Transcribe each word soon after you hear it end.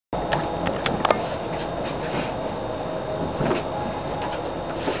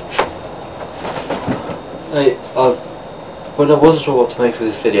Well, I wasn't sure what to make for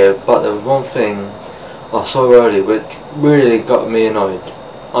this video, but there was one thing I saw earlier which really got me annoyed.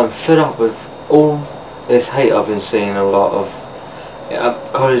 I'm fed up with all this hate I've been seeing a lot of. At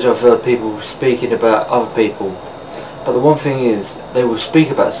college I've heard people speaking about other people, but the one thing is, they will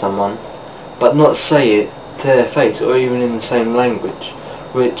speak about someone, but not say it to their face or even in the same language.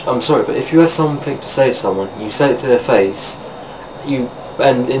 Which, I'm sorry, but if you have something to say to someone, you say it to their face,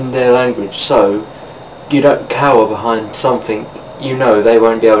 and in their language, so you don't cower behind something you know they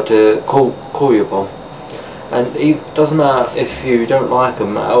won't be able to call you upon. And it doesn't matter if you don't like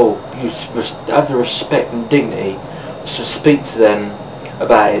them at all, you have the respect and dignity to speak to them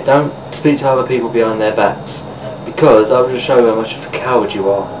about it. Don't speak to other people behind their backs, because that will just show how much of a coward you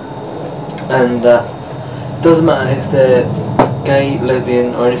are. And it doesn't matter if they're gay,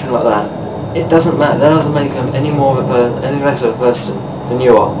 lesbian or anything like that. It doesn't matter. That doesn't make them any less of a person than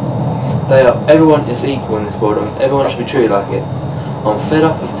you are. Everyone is equal in this world, and everyone should be treated like it. I'm fed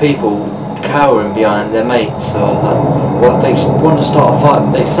up of people cowering behind their mates, or what they want to start a fight.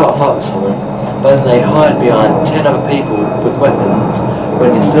 They start a fight with someone, but then they hide behind 10 other people with weapons.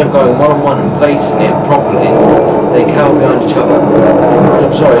 When instead of going one-on-one and facing it properly, they cower behind each other.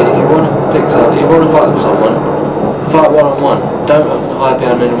 I'm sorry, if you want to fight with someone, fight one-on-one. Don't hide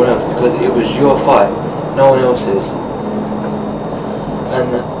behind anyone else, because it was your fight, no one else's. And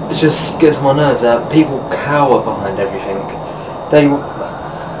it just gets my nerves out. People cower behind everything. They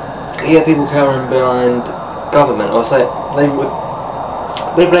hear people cowering behind government, or say they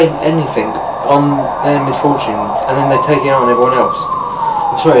blame anything on their misfortunes, and then they take it on everyone else.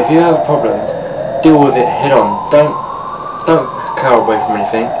 I'm sorry, if you have a problem, deal with it head on. Don't cower away from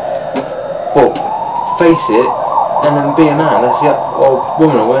anything. Well, face it, and then be a man. That's it, or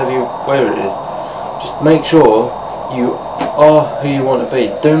woman, or whatever it is. Just make sure you are who you want to be.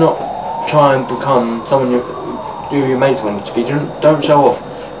 Do not try and become someone your mates want you to be. Don't show off.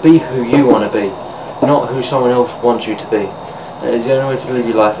 Be who you want to be, not who someone else wants you to be. That is the only way to live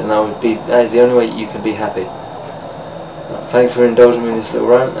your life, and that is the only way you can be happy. Thanks for indulging me in this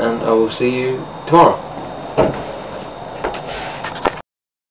little rant, and I will see you tomorrow.